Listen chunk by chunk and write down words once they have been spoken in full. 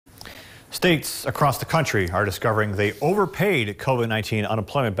States across the country are discovering they overpaid COVID-19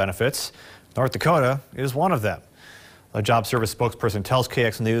 unemployment benefits. North Dakota is one of them. A job service spokesperson tells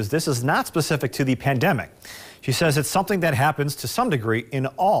KX News this is not specific to the pandemic. She says it's something that happens to some degree in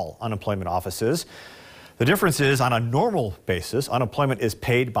all unemployment offices. The difference is on a normal basis, unemployment is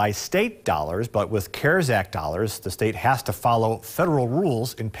paid by state dollars, but with CARES Act dollars, the state has to follow federal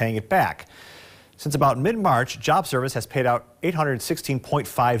rules in paying it back. Since about mid-March, Job Service has paid out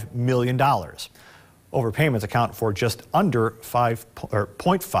 $816.5 million. Overpayments account for just under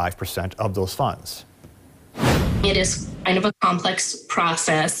 0.5% of those funds. It is kind of a complex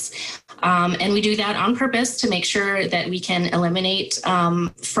process, and we do that on purpose to make sure that we can eliminate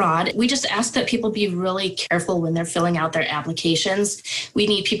fraud. We just ask that people be really careful when they're filling out their applications. We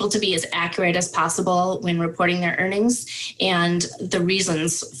need people to be as accurate as possible when reporting their earnings and the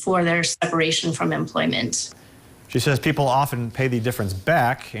reasons for their separation from employment. She says people often pay the difference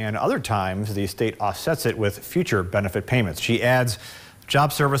back, and other times the state offsets it with future benefit payments. She adds,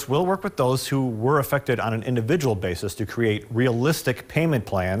 Job Service will work with those who were affected on an individual basis to create realistic payment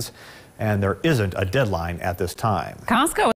plans, and there isn't a deadline at this time. Costco